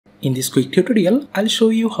In this quick tutorial, I'll show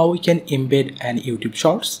you how we can embed an YouTube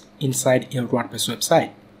Shorts inside your WordPress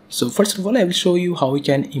website. So first of all, I will show you how we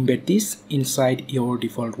can embed this inside your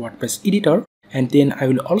default WordPress editor, and then I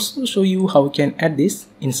will also show you how we can add this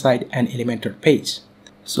inside an Elementor page.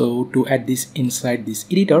 So to add this inside this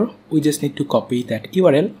editor, we just need to copy that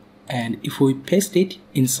URL, and if we paste it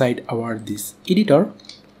inside this editor,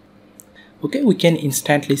 okay, we can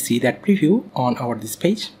instantly see that preview on this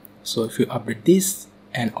page. So if you update this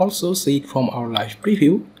and also see it from our live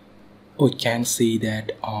preview, we can see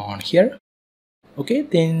that on here. Okay,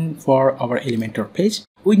 then for our Elementor page,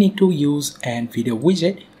 we need to use an video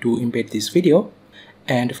widget to embed this video.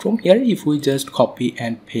 And from here, if we just copy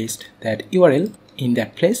and paste that URL in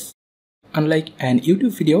that place, unlike an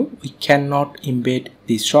YouTube video, we cannot embed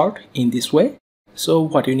this short in this way. So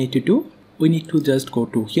what you need to do, we need to just go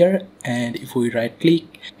to here, and if we right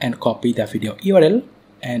click and copy the video URL,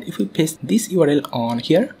 and if we paste this URL on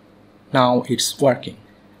here, now it's working.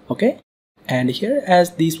 Okay, and here,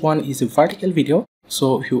 as this one is a vertical video,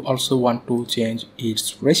 so if you also want to change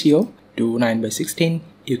its ratio to 9:16,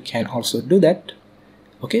 you can also do that.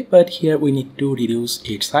 Okay, but here we need to reduce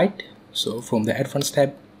its height. So from the advanced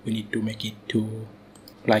tab, we need to make it to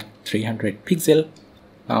like 300 pixel.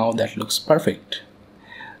 Now that looks perfect.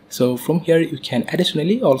 So from here, you can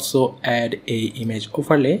additionally also add a image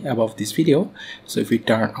overlay above this video. So if we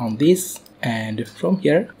turn on this, and from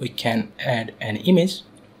here we can add an image,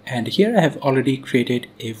 and here I have already created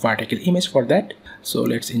a vertical image for that. So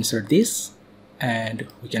let's insert this, and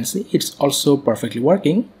we can see it's also perfectly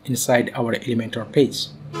working inside our Elementor page.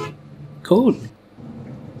 Cool.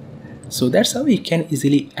 So that's how you can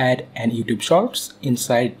easily add an YouTube Shorts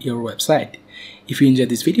inside your website. If you enjoyed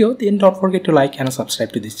this video, then don't forget to like and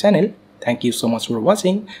subscribe to this channel. Thank you so much for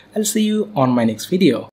watching. I'll see you on my next video.